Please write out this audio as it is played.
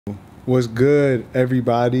What's good,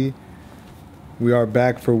 everybody? We are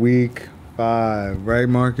back for week 5, right,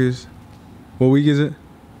 Marcus? What week is it?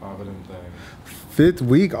 5 of them things. 5th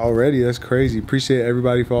week already. That's crazy. Appreciate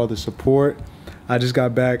everybody for all the support. I just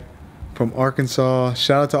got back from Arkansas.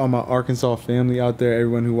 Shout out to all my Arkansas family out there,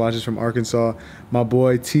 everyone who watches from Arkansas. My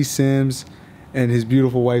boy T Sims and his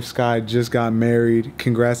beautiful wife Sky just got married.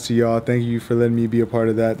 Congrats to y'all. Thank you for letting me be a part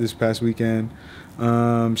of that this past weekend.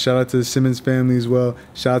 Shout out to the Simmons family as well.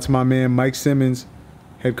 Shout out to my man Mike Simmons,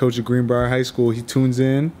 head coach of Greenbrier High School. He tunes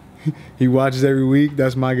in. He watches every week.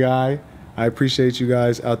 That's my guy. I appreciate you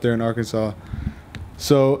guys out there in Arkansas.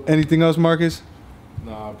 So, anything else, Marcus?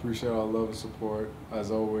 Nah, I appreciate all love and support.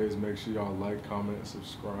 As always, make sure y'all like, comment, and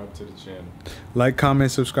subscribe to the channel. Like,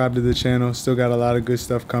 comment, subscribe to the channel. Still got a lot of good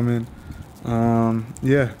stuff coming.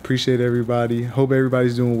 Yeah, appreciate everybody. Hope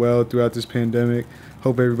everybody's doing well throughout this pandemic.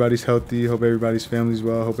 Hope everybody's healthy. Hope everybody's family's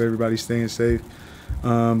well. Hope everybody's staying safe.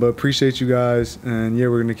 But appreciate you guys. And yeah,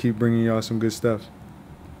 we're going to keep bringing y'all some good stuff.